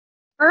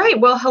All right,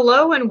 well,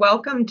 hello and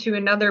welcome to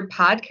another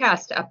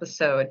podcast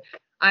episode.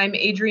 I'm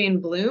Adrienne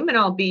Bloom and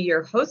I'll be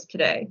your host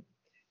today.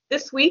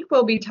 This week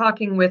we'll be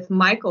talking with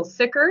Michael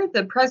Sicker,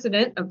 the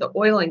president of the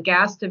Oil and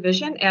Gas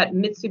Division at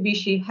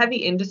Mitsubishi Heavy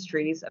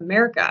Industries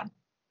America.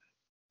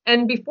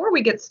 And before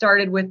we get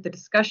started with the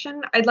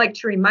discussion, I'd like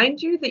to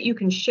remind you that you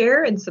can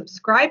share and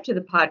subscribe to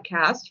the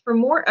podcast for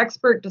more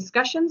expert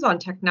discussions on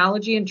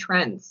technology and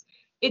trends.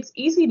 It's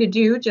easy to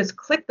do, just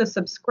click the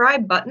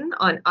subscribe button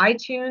on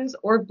iTunes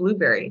or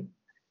Blueberry.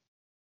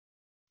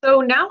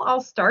 So now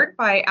I'll start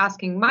by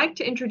asking Mike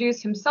to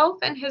introduce himself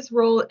and his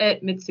role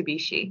at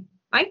Mitsubishi.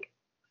 Mike?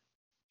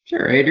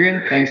 Sure,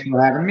 Adrienne. Thanks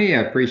for having me.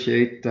 I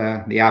appreciate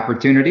the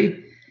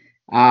opportunity.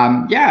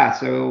 April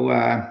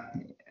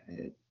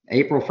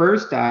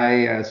 1st, I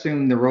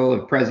assumed the role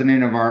of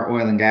president of our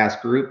oil and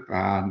gas group.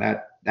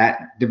 That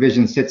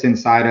division sits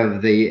inside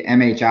of the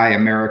MHI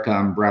America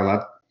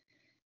umbrella.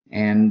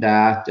 And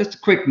just a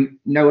quick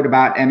note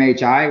about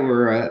MHI,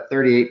 we're a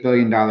 $38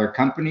 billion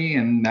company,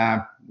 and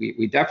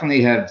we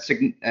definitely have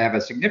a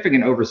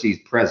significant overseas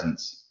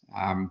presence.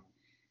 A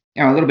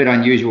little bit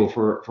unusual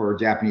for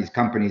Japanese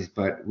companies,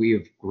 but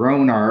we've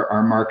grown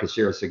our market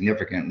share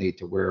significantly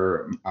to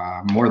where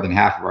more than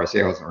half of our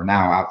sales are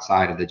now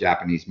outside of the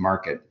Japanese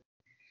market.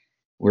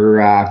 We're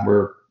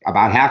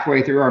about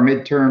halfway through our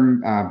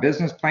midterm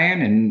business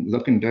plan and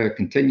looking to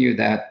continue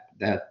that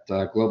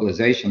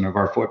globalization of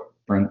our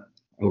footprint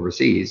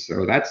overseas.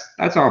 So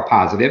that's all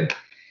positive.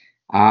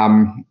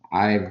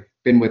 I've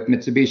been with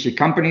Mitsubishi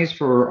companies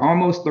for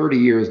almost 30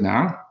 years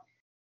now.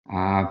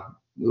 A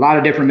lot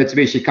of different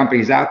Mitsubishi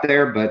companies out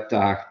there, but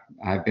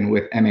I've been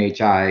with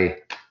MHI,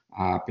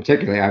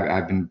 particularly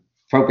I've been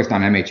focused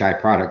on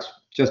MHI products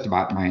just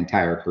about my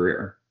entire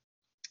career.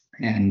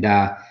 And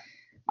I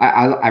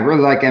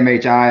really like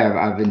MHI.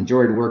 I've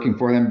enjoyed working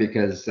for them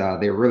because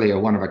they're really a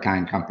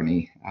one-of-a-kind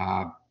company.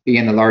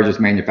 Being the largest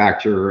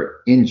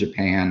manufacturer in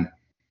Japan,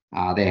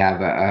 they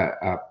have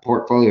a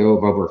portfolio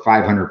of over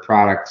 500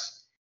 products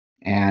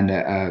and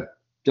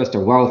just a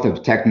wealth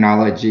of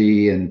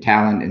technology and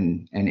talent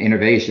and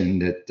innovation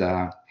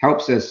that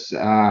helps us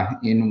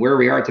in where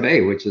we are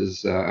today, which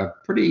is a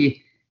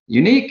pretty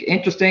unique,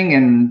 interesting,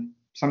 and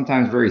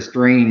sometimes very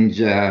strange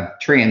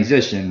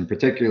transition,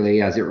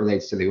 particularly as it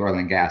relates to the oil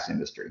and gas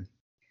industry.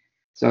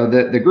 So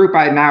the group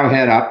I now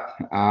head up,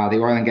 the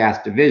oil and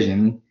gas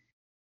division,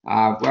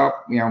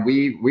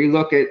 we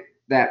look at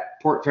that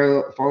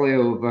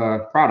portfolio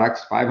of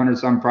products, 500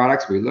 some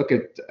products. We look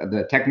at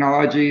the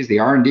technologies, the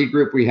R&D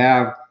group we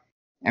have,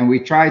 and we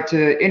try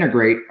to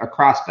integrate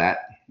across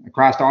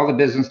all the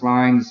business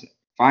lines,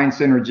 find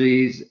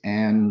synergies,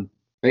 and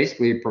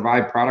basically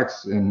provide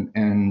products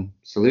and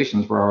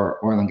solutions for our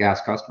oil and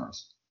gas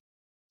customers.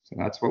 So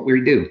that's what we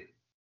do.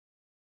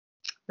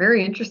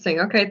 Very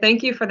interesting. Okay,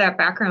 thank you for that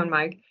background,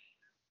 Mike.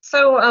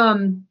 So I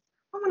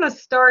want to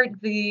start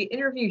the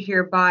interview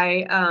here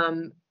by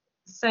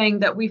saying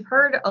that we've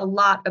heard a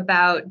lot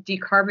about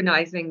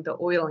decarbonizing the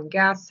oil and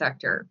gas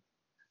sector.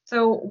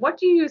 So what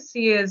do you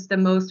see as the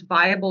most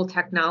viable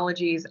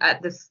technologies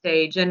at this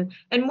stage? And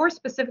more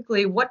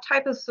specifically, what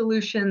type of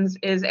solutions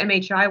is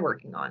MHI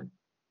working on?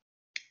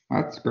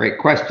 Well, that's a great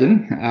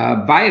question.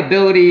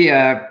 Viability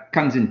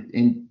comes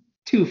in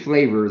two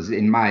flavors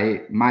in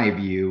my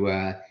view,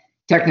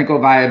 technical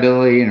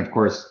viability and of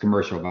course,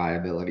 commercial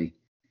viability.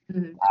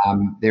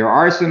 Mm-hmm. There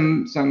are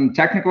some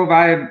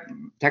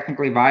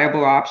technically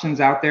viable options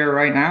out there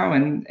right now,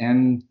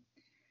 and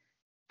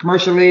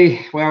commercially,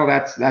 well,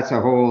 that's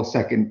a whole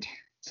second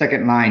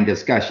line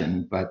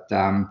discussion. But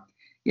as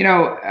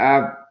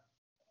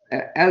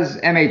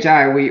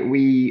MHI,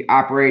 we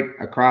operate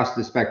across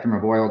the spectrum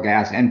of oil,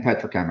 gas, and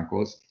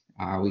petrochemicals.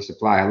 We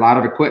supply a lot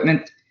of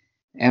equipment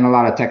and a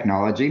lot of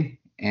technology.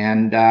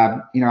 And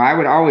I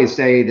would always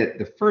say that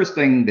the first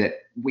thing that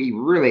we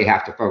really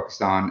have to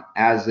focus on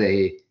as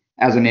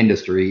an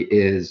industry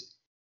is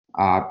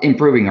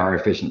improving our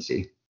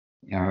efficiency.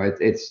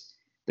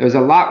 There's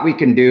a lot we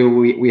can do.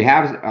 We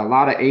have a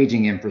lot of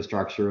aging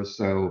infrastructure,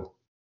 so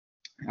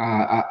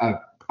a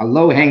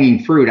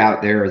low-hanging fruit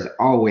out there is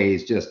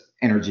always just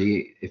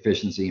energy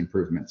efficiency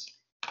improvements.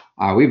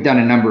 We've done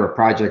a number of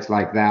projects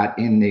like that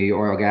in the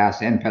oil,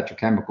 gas, and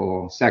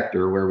petrochemical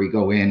sector where we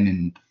go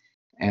in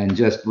and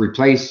just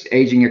replace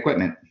aging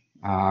equipment,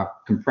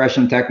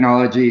 compression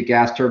technology,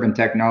 gas turbine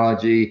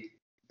technology,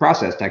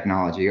 process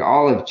technology,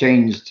 all have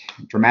changed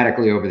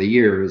dramatically over the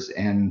years.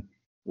 And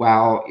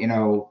while,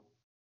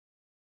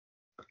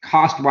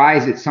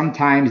 cost-wise, it's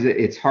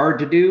hard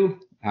to do,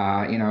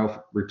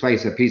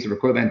 replace a piece of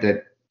equipment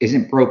that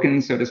isn't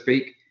broken, so to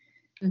speak.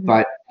 Mm-hmm.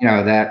 But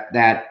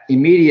that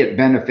immediate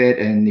benefit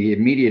and the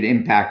immediate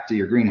impact to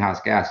your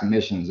greenhouse gas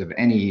emissions of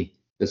any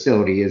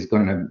facility is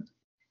going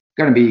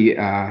to be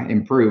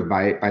improved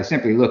by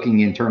simply looking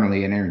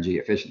internally at energy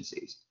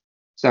efficiencies.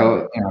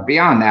 So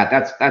beyond that,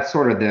 that's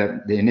sort of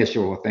the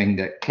initial thing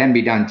that can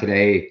be done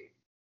today.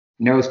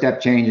 No step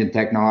change in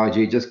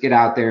technology. Just get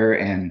out there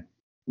and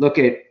look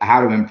at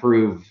how to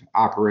improve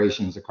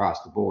operations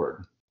across the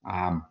board.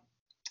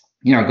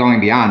 Going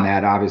beyond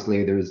that,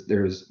 obviously,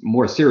 there's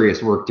more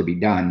serious work to be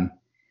done.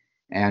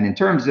 And in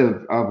terms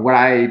of what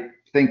I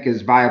think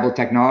is viable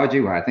technology,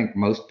 what I think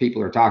most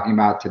people are talking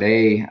about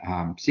today,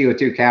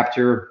 CO2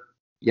 capture,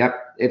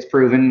 yep, it's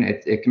proven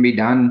it can be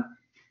done.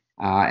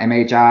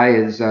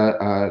 MHI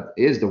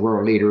is the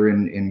world leader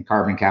in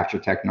carbon capture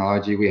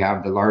technology. We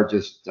have the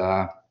largest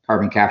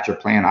carbon capture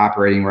plant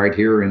operating right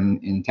here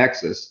in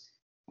Texas.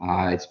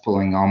 It's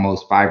pulling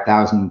almost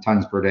 5,000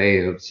 tons per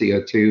day of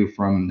CO2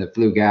 from the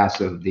flue gas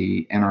of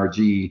the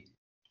NRG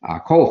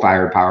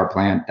coal-fired power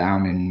plant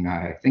down in,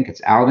 I think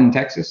it's Alvin,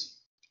 Texas.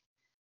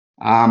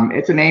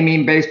 It's an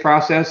amine-based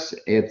process.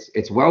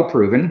 It's well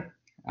proven.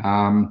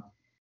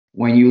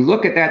 When you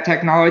look at that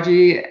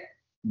technology,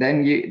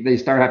 then you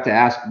have to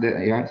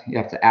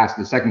ask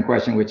the second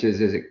question, which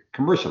is it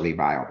commercially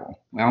viable?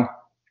 Well,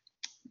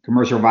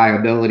 commercial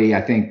viability,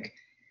 I think,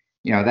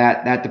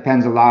 that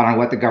depends a lot on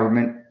what the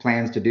government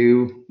plans to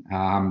do.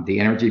 The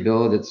energy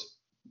bill that's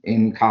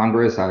in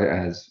Congress,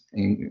 as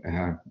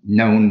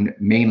known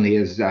mainly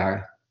as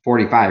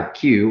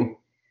 45Q,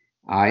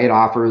 it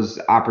offers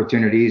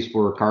opportunities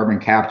for carbon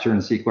capture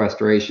and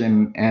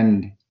sequestration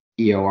and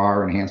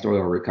EOR, enhanced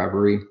oil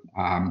recovery.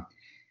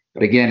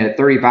 But again, at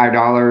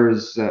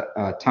 $35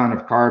 a ton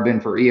of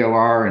carbon for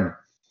EOR and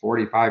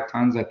 45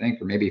 tons, I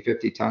think, or maybe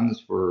 50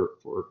 tons for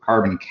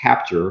carbon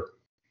capture,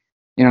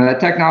 that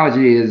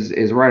technology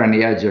is right on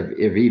the edge of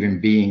even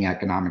being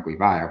economically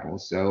viable.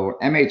 So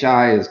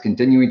MHI is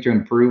continuing to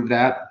improve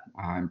that,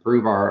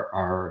 improve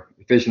our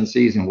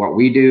efficiencies in what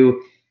we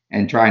do,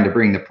 and trying to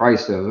bring the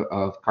price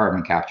of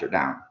carbon capture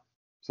down.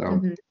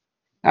 So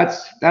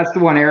that's the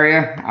one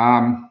area.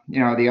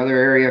 The other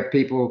area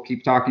people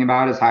keep talking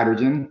about is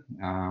hydrogen.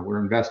 We're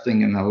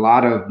investing in a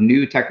lot of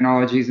new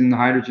technologies in the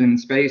hydrogen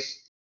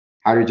space.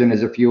 Hydrogen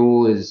as a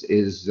fuel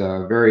is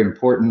a very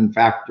important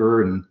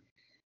factor and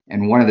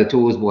one of the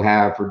tools we'll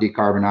have for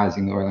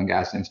decarbonizing the oil and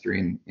gas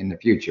industry in the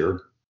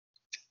future.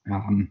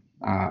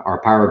 Our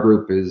power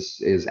group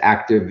is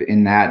active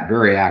in that,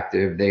 very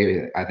active.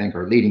 They, I think,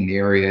 are leading the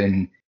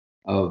area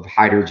of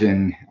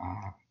hydrogen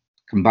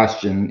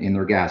combustion in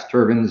their gas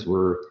turbines.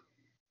 We're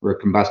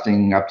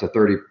combusting up to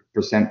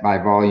 30% by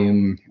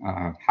volume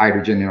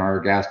hydrogen in our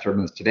gas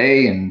turbines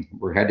today, and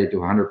we're headed to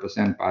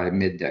 100% by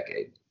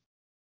mid-decade.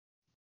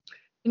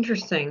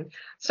 Interesting.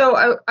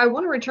 So I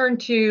want to return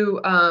to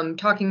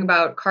talking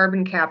about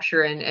carbon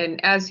capture,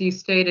 and as you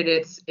stated,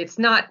 it's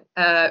not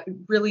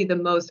really the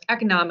most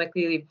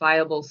economically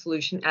viable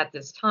solution at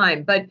this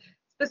time. But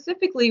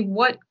specifically,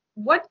 what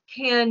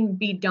can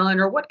be done,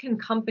 or what can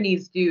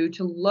companies do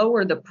to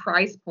lower the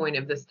price point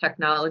of this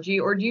technology,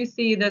 or do you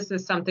see this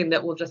as something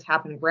that will just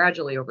happen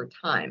gradually over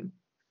time?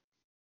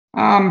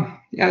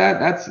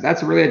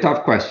 That's really a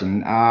tough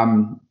question.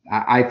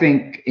 I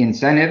think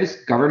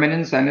government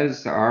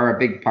incentives are a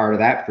big part of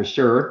that for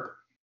sure.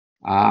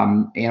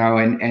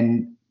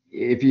 And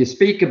if you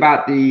speak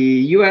about the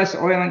U.S.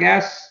 oil and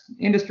gas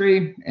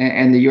industry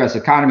and the U.S.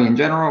 economy in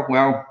general,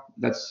 well,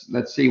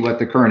 let's see what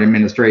the current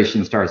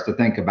administration starts to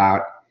think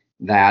about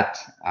that.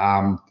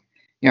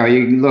 You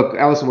can look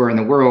elsewhere in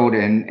the world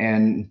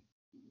and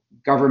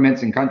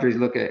governments and countries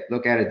look at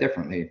it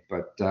differently,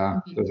 but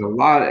there's a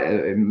lot.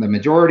 The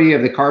majority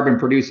of the carbon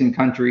producing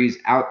countries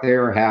out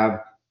there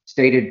have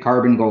stated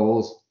carbon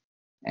goals,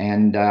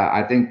 and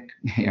I think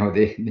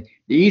the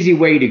easy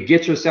way to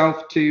get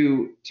yourself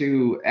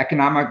to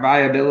economic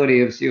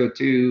viability of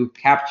CO2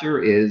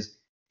 capture is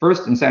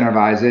first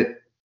incentivize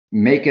it,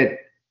 make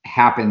it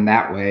happen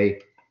that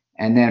way,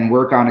 and then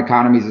work on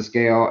economies of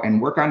scale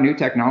and work on new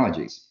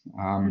technologies.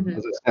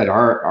 As I said,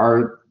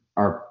 our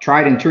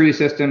tried and true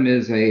system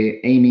is a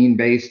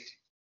amine-based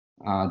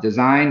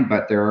design,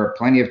 but there are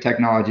plenty of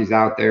technologies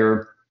out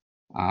there,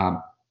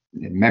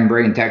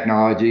 membrane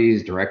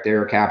technologies, direct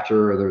air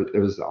capture.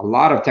 There's a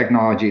lot of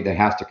technology that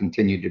has to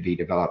continue to be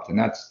developed, and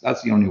that's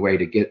the only way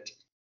to get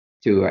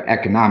to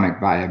economic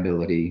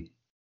viability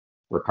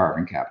for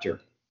carbon capture.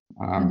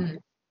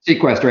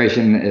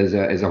 Sequestration is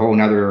a whole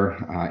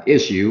nother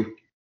issue,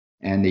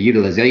 and the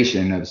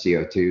utilization of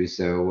CO2.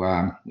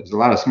 So there's a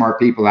lot of smart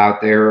people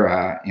out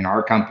there in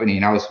our company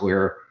and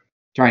elsewhere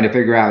trying to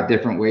figure out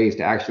different ways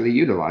to actually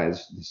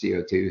utilize the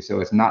CO2. So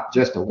it's not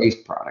just a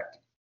waste product.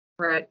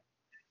 Right.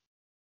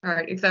 All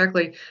right,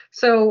 exactly.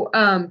 So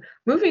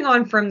moving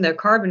on from the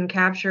carbon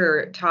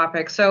capture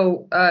topic,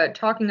 so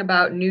talking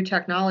about new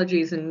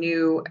technologies and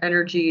new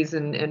energies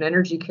and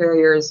energy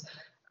carriers,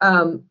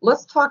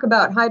 let's talk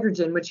about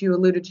hydrogen, which you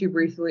alluded to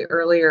briefly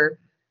earlier.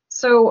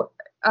 So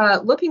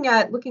looking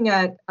at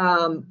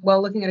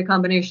a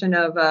combination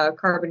of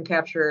carbon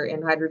capture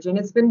and hydrogen,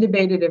 it's been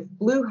debated if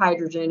blue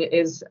hydrogen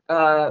is,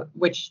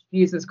 which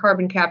uses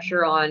carbon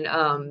capture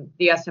on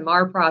the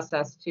SMR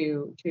process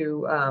to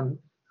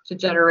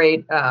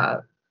generate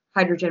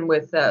hydrogen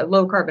with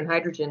low carbon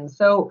hydrogen.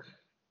 So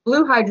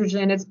blue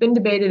hydrogen, it's been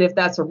debated if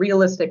that's a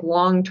realistic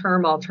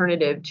long-term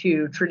alternative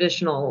to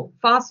traditional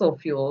fossil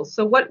fuels.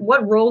 So what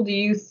role do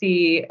you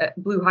see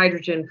blue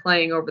hydrogen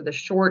playing over the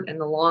short and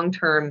the long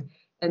term?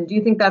 And do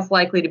you think that's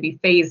likely to be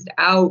phased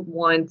out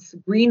once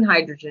green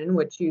hydrogen,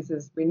 which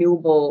uses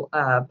renewable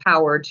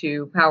power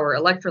to power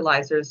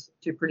electrolyzers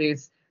to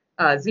produce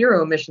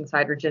zero emissions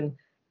hydrogen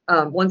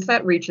once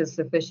that reaches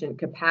sufficient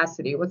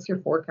capacity? What's your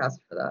forecast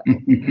for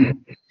that?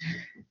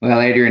 Well,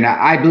 Adrian,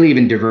 I believe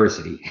in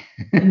diversity.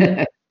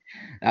 Mhm.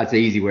 That's an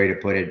easy way to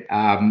put it.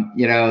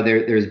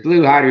 There's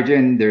blue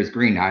hydrogen, there's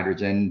green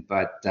hydrogen,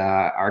 but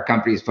our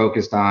company's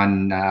focused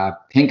on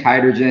pink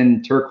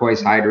hydrogen,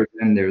 turquoise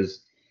hydrogen.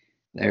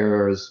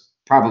 There's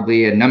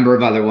probably a number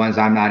of other ones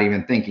I'm not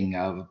even thinking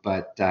of.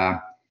 But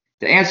to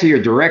answer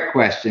your direct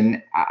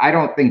question, I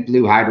don't think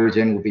blue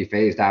hydrogen will be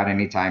phased out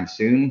anytime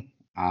soon.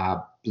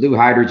 Blue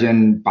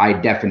hydrogen, by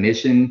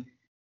definition,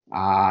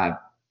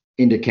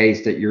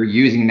 indicates that you're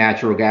using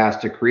natural gas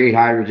to create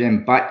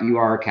hydrogen, but you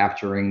are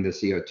capturing the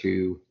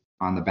CO2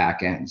 on the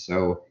back end.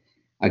 So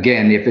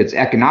again, if it's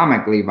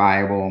economically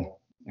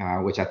viable,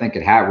 which I think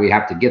we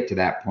have to get to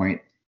that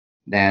point,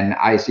 then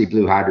I see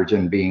blue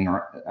hydrogen being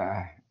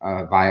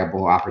a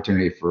viable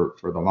opportunity for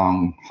the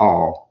long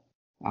haul,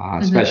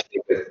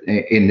 especially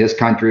in this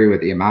country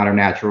with the amount of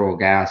natural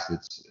gas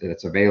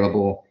that's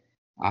available,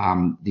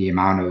 the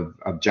amount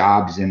of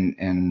jobs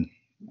and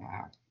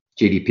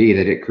GDP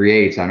that it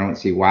creates. I don't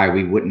see why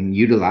we wouldn't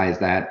utilize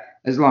that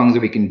as long as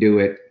we can do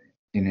it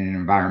in an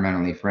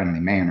environmentally friendly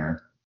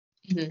manner.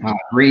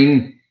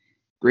 Green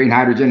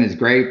hydrogen is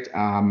great.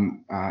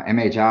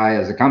 MHI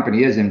as a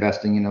company is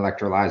investing in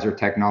electrolyzer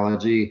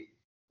technology.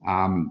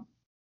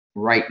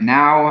 Right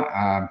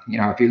now,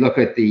 if you look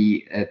at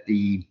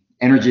the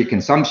energy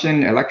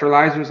consumption,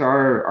 electrolyzers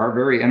are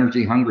very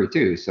energy hungry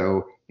too.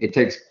 So it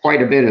takes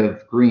quite a bit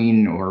of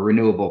green or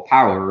renewable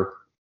power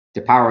to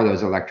power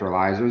those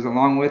electrolyzers,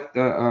 along with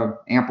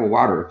ample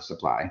water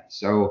supply.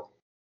 So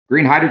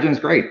green hydrogen is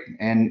great,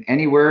 and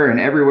anywhere and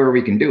everywhere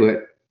we can do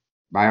it,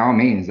 by all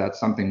means, that's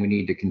something we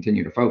need to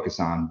continue to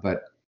focus on.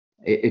 But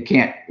we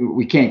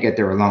can't get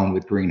there alone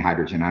with green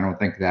hydrogen. I don't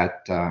think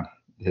that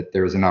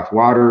there's enough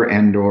water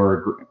and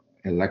or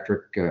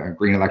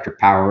green electric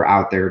power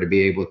out there to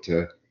be able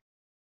to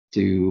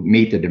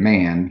meet the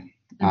demand.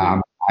 I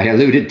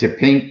alluded to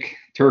pink,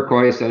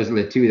 turquoise. Those are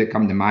the two that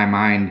come to my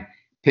mind.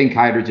 Pink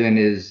hydrogen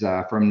is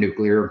from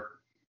nuclear.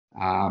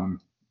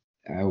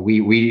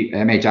 We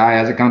MHI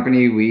as a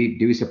company, we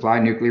do supply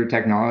nuclear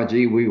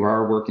technology. We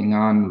are working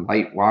on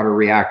light water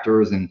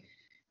reactors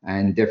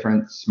and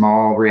different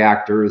small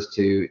reactors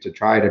to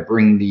try to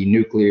bring the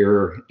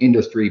nuclear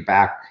industry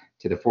back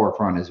to the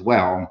forefront as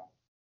well.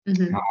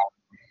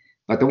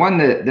 But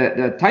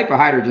the type of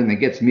hydrogen that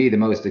gets me the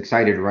most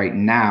excited right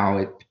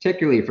now,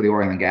 particularly for the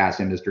oil and gas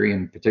industry,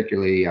 and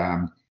particularly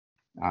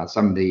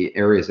some of the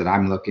areas that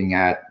I'm looking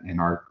at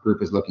and our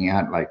group is looking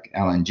at, like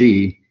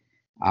LNG,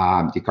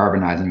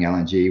 decarbonizing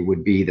LNG,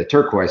 would be the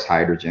turquoise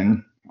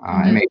hydrogen.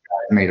 MHI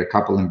made a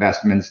couple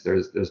investments.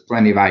 There's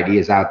plenty of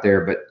ideas out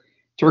there, but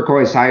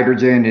turquoise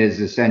hydrogen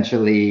is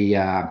essentially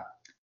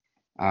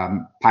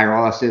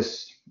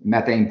pyrolysis,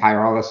 methane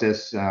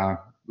pyrolysis. A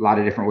lot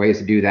of different ways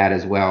to do that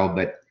as well.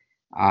 But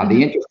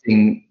the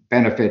interesting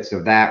benefits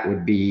of that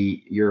would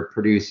be you're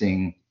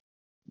producing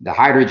the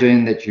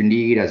hydrogen that you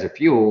need as a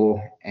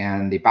fuel,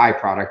 and the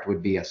byproduct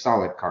would be a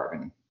solid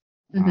carbon.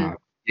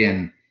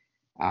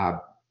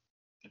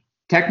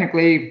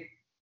 Technically,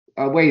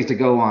 ways to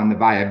go on the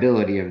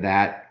viability of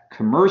that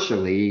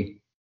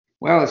commercially.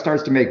 Well, it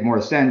starts to make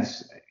more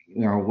sense,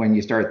 when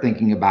you start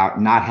thinking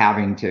about not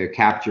having to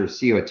capture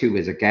CO2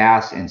 as a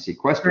gas and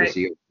sequester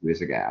CO2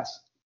 as a gas.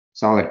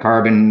 Solid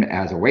carbon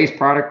as a waste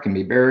product can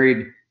be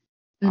buried.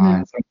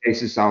 In some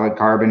cases, solid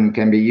carbon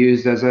can be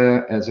used as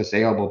a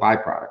saleable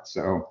byproduct.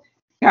 So,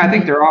 yeah, I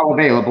think they're all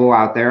available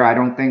out there. I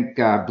don't think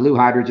blue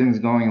hydrogen is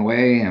going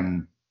away.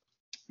 And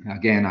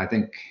again, I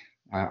think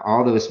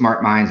all those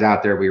smart minds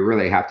out there, we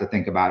really have to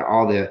think about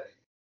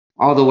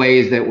all the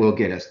ways that will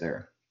get us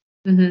there.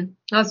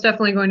 That's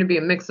definitely going to be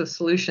a mix of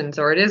solutions,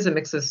 or it is a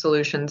mix of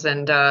solutions.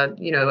 And,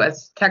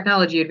 as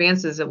technology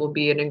advances, it will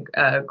be an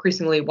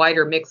increasingly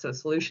wider mix of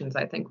solutions,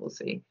 I think we'll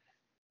see.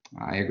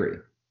 I agree.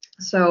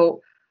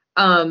 So,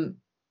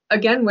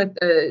 again,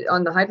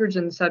 on the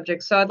hydrogen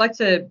subject, so I'd like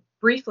to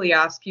briefly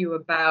ask you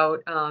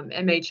about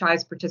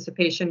MHI's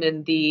participation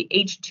in the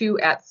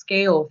H2 at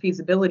scale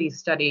feasibility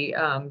study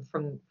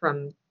from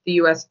the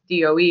US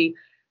DOE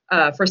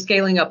for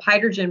scaling up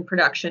hydrogen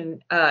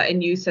production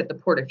and use at the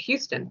Port of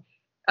Houston.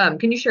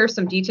 Can you share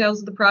some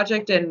details of the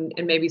project and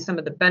maybe some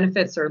of the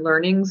benefits or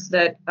learnings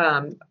that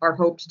are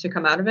hoped to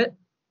come out of it?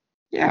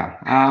 Yeah.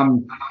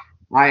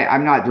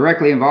 I'm not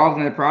directly involved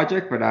in the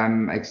project, but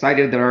I'm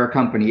excited that our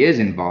company is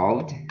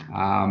involved.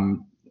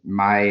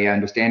 My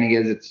understanding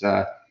is it's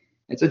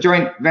a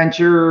joint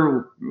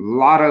venture. A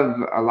lot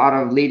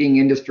of leading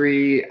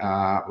industry,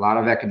 a lot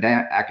of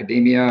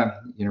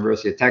academia.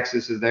 University of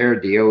Texas is there.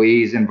 DOE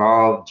is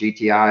involved.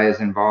 GTI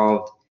is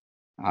involved.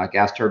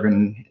 Gas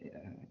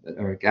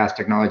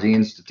Technology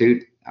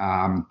Institute.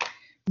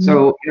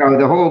 So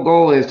the whole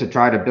goal is to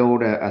try to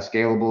build a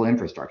scalable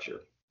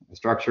infrastructure, a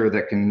structure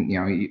that can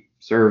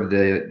serve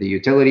the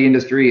utility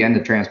industry and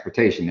the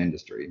transportation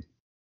industry.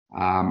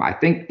 I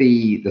think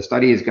the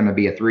study is going to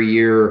be a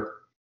 3-year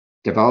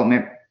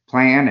development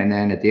plan, and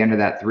then at the end of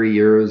that 3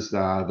 years,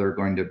 they're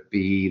going to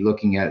be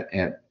looking at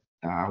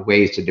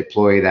ways to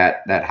deploy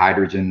that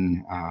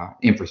hydrogen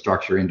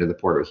infrastructure into the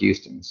Port of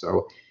Houston.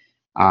 So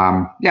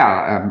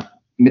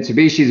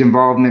Mitsubishi's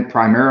involvement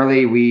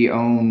primarily, we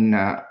own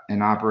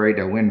and operate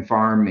a wind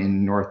farm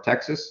in North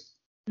Texas.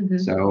 Mm-hmm.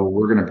 So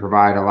we're going to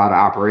provide a lot of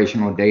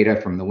operational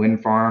data from the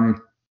wind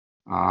farm,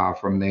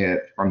 from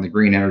the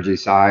green energy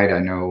side. I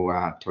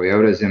know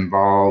Toyota's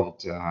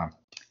involved.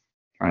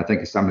 Trying to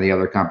think of some of the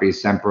other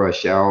companies, Sempra,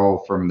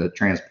 Shell, from the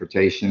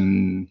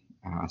transportation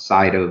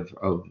side of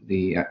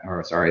the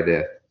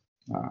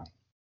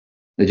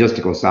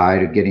logistical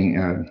side of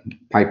getting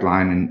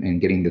pipeline and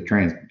getting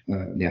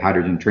the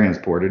hydrogen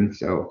transported.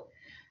 So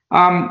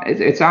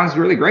it sounds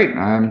really great.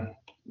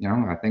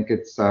 I think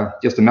it's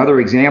just another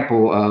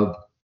example of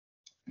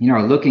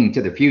looking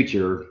to the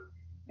future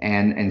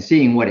and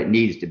seeing what it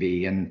needs to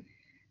be. And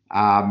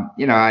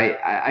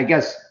I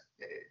guess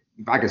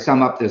if I could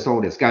sum up this whole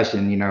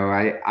discussion,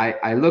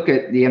 I look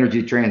at the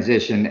energy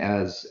transition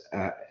as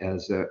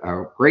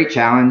a great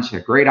challenge,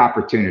 a great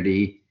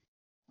opportunity,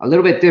 a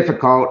little bit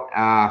difficult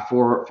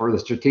for the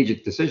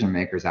strategic decision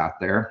makers out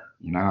there.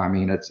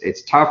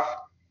 It's tough.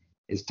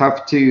 It's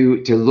tough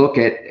to look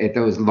at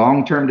those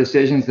long-term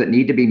decisions that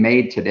need to be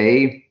made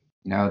today.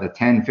 The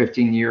 10,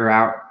 15 year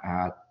out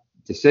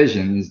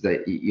decisions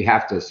that you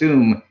have to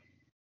assume.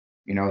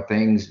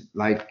 Things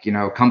like,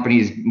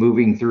 companies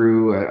moving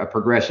through a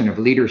progression of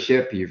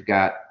leadership. You've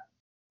got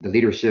the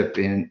leadership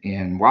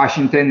in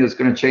Washington that's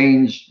going to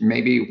change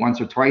maybe once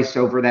or twice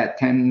over that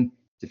 10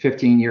 to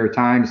 15 year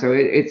time. So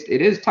it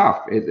is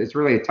tough. It's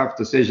really a tough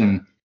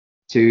decision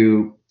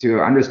to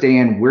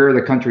understand where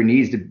the country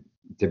needs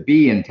to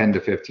be in 10 to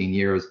 15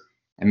 years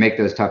and make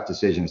those tough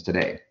decisions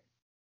today.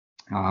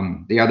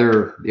 The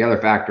other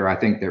factor I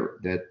think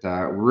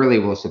that really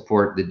will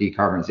support the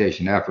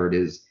decarbonization effort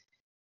is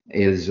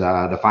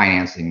the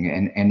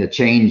financing and the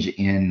change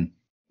in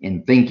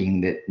thinking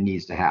that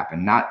needs to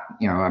happen.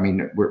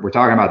 We're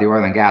talking about the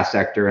oil and gas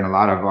sector, and a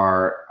lot of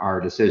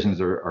our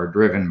decisions are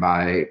driven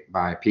by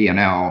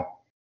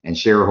P&L and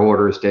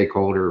shareholder,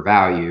 stakeholder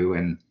value.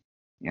 And,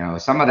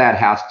 some of that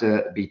has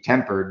to be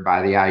tempered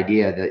by the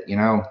idea that,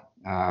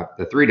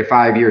 the 3 to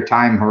 5 year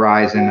time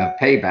horizon of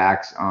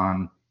paybacks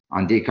on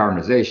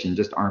decarbonization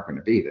just aren't going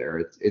to be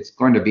there. It's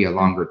going to be a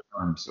longer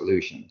term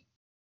solution.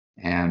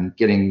 And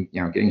getting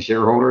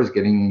shareholders,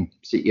 getting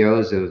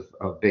CEOs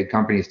of big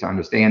companies to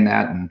understand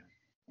that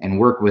and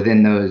work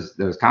within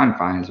those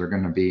confines are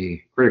going to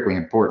be critically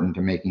important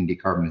to making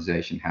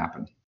decarbonization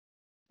happen.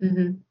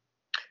 Mm-hmm.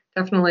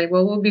 Definitely.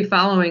 Well, we'll be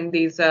following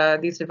these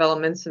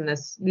developments and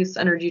this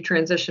energy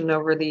transition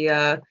over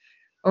the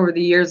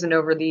years and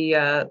over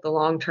the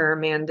long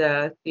term and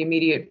the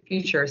immediate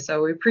future.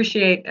 So we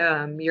appreciate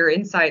your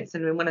insights,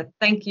 and we want to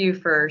thank you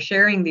for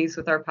sharing these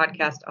with our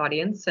podcast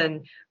audience.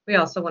 And we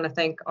also want to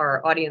thank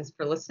our audience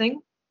for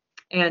listening.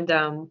 And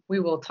we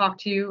will talk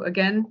to you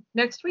again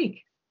next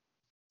week.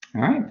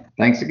 All right.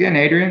 Thanks again,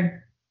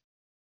 Adrian.